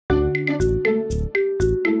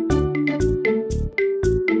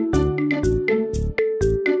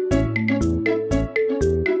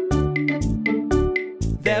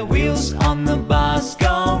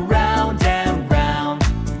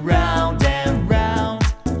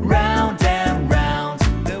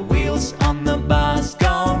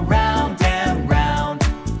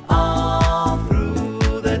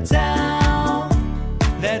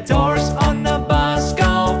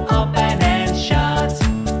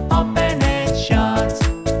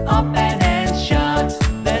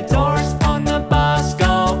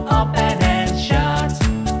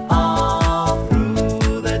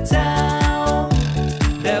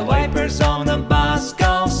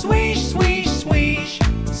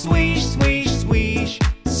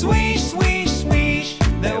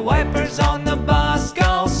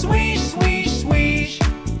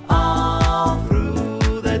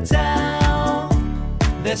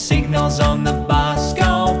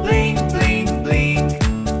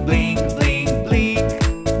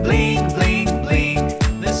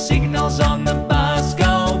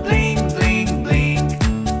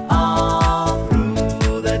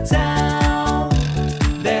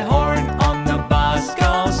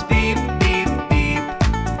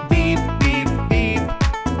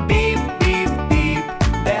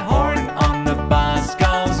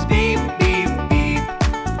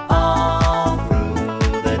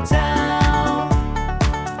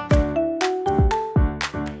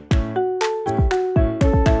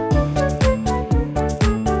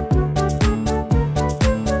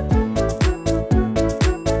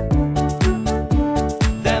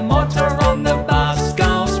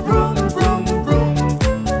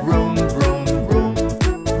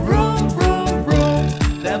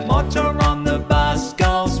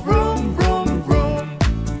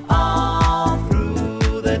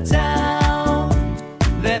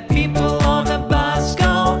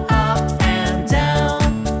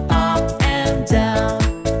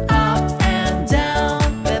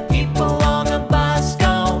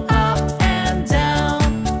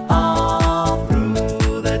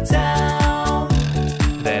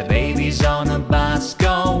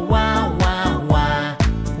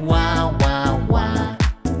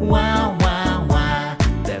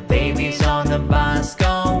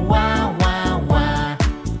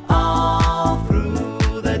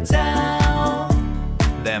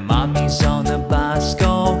Their mommies on the bus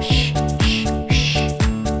go shh, shh, shh,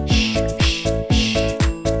 shh, shh,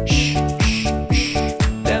 shh, shh.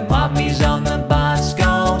 Their mommies on the bus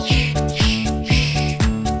go shh, shh, shh,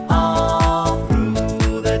 all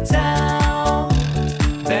through the town.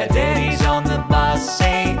 Their daddies on the bus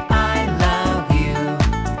say, I love you,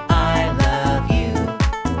 I love you,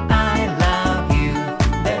 I love you.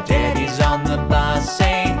 Their daddies on the bus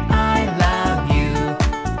say, I love you,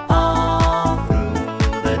 all through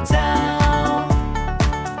the town.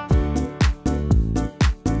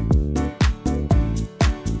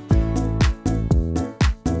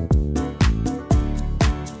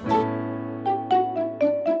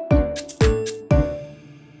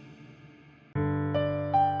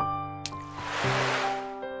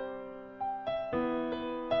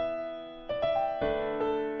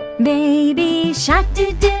 Baby shark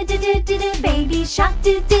do do do do do do, baby shark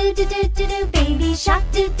do do do do do do, baby shark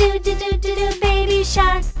do do do do do do, baby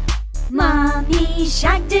shark. Mommy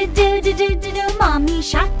shark do do do do do do, mommy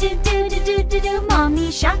shark do do do do do do,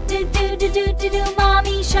 mommy shark do do do do do do,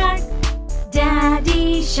 mommy shark.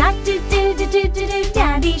 Daddy shark do do do do do do,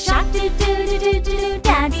 daddy shark do do do do do do,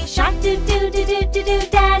 daddy shark do do do do do do,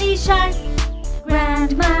 daddy shark.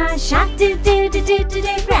 Grandma shark do do do do do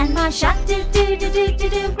do, grandma shark do do do do do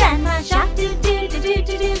do, grandma shark do do do do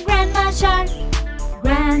do do, grandma shark.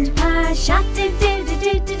 Grandpa shark do do do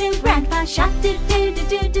do do do, grandpa shark do do do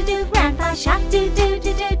do do do, grandpa shark do do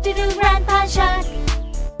do do do do, grandpa shark.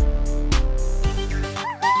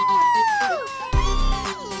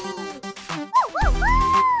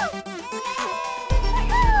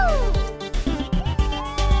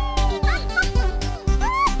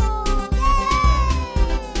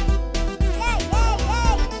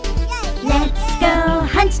 Let's go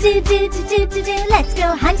hunt do do do do do do, let's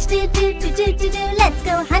go hunt do do do do do do, let's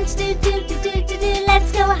go hunt do do do do do do,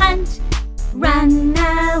 let's go hunt. Run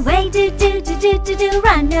away do do do do do do,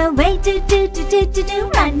 run away do do do do do do,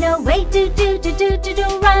 run away do do do do do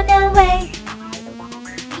do, run away.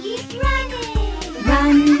 Keep running.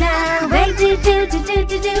 Run away do do do do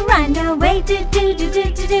do do, run away do do do do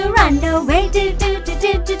do do, run away do do do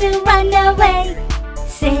do do do, run away.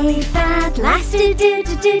 Safe at last do do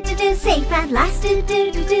do do do do, safe at last do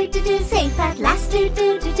do do do do do, safe at last do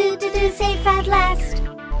do do do do do, safe at last.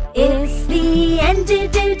 It's the end do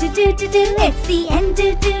do do do do do, it's the end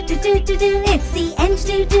do do do do do do, it's the end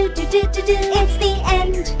do do do do do do, it's the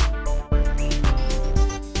end.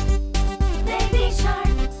 Baby shark,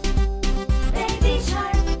 baby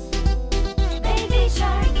shark, baby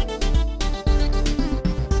shark,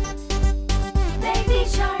 baby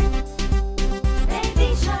shark,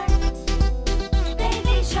 baby shark,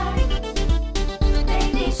 baby shark,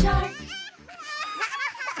 baby shark.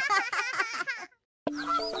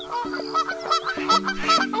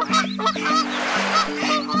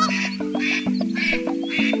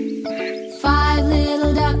 Five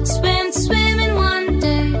little ducks went swimming one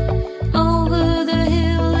day over the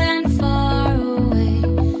hill and far away.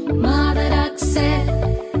 Mother duck said,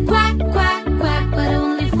 quack, quack, quack, but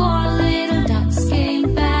only four little ducks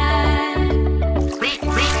came back.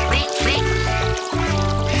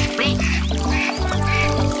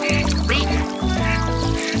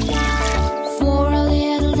 Four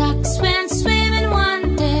little ducks went swimming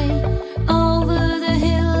one day over the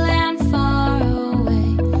hill and far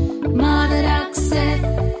away. Mother duck said,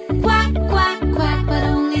 quack, quack, quack, but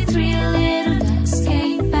only three little ducks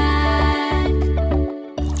came back.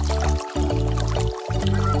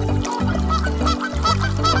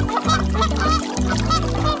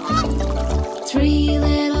 Three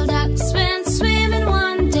little ducks went swimming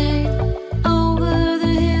one day over the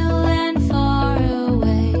hill and far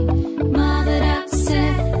away. Mother duck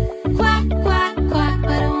said, quack, quack, quack,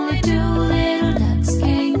 but only two little ducks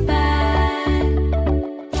came back.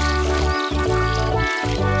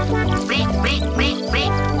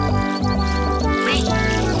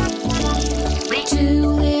 Two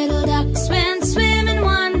little ducks went swimming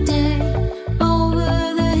one day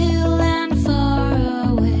over the hill and far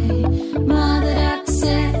away. Mother duck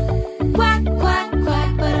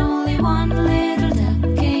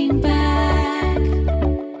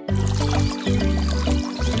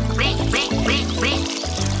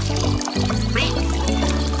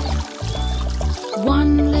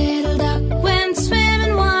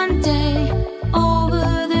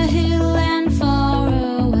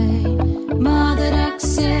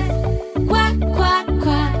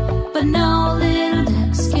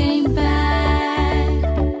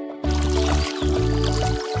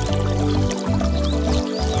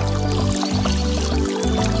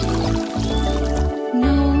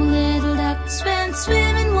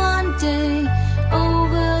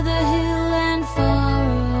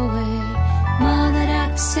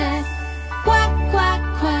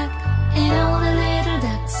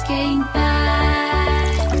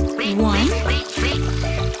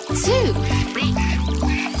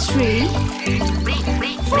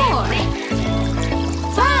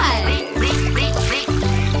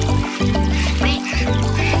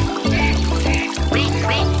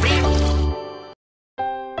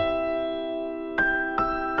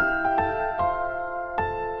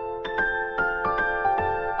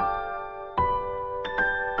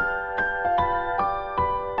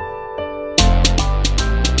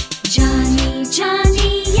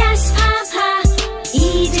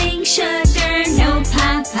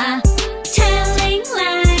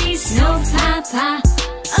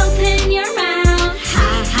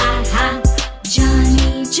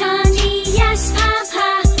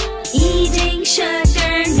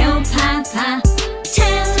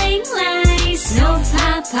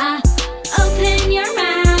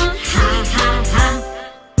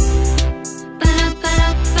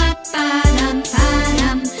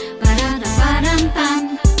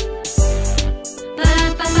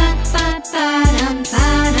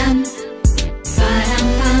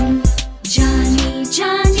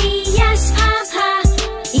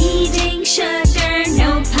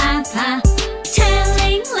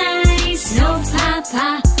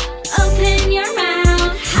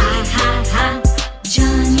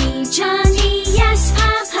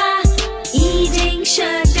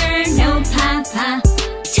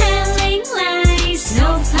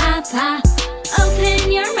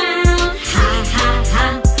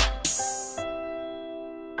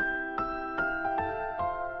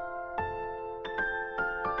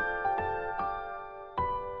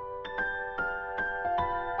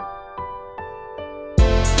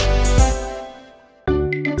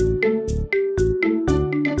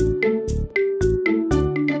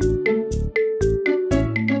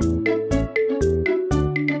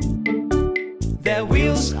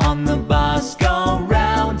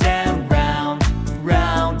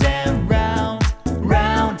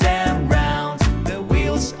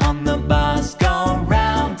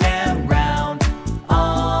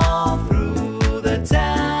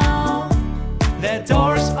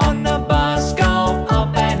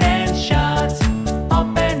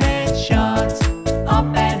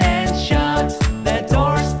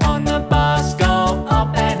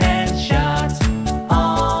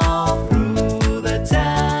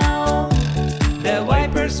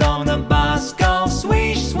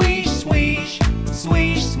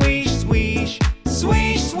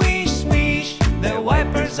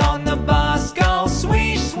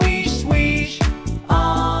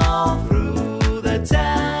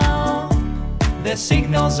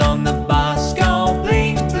signals on the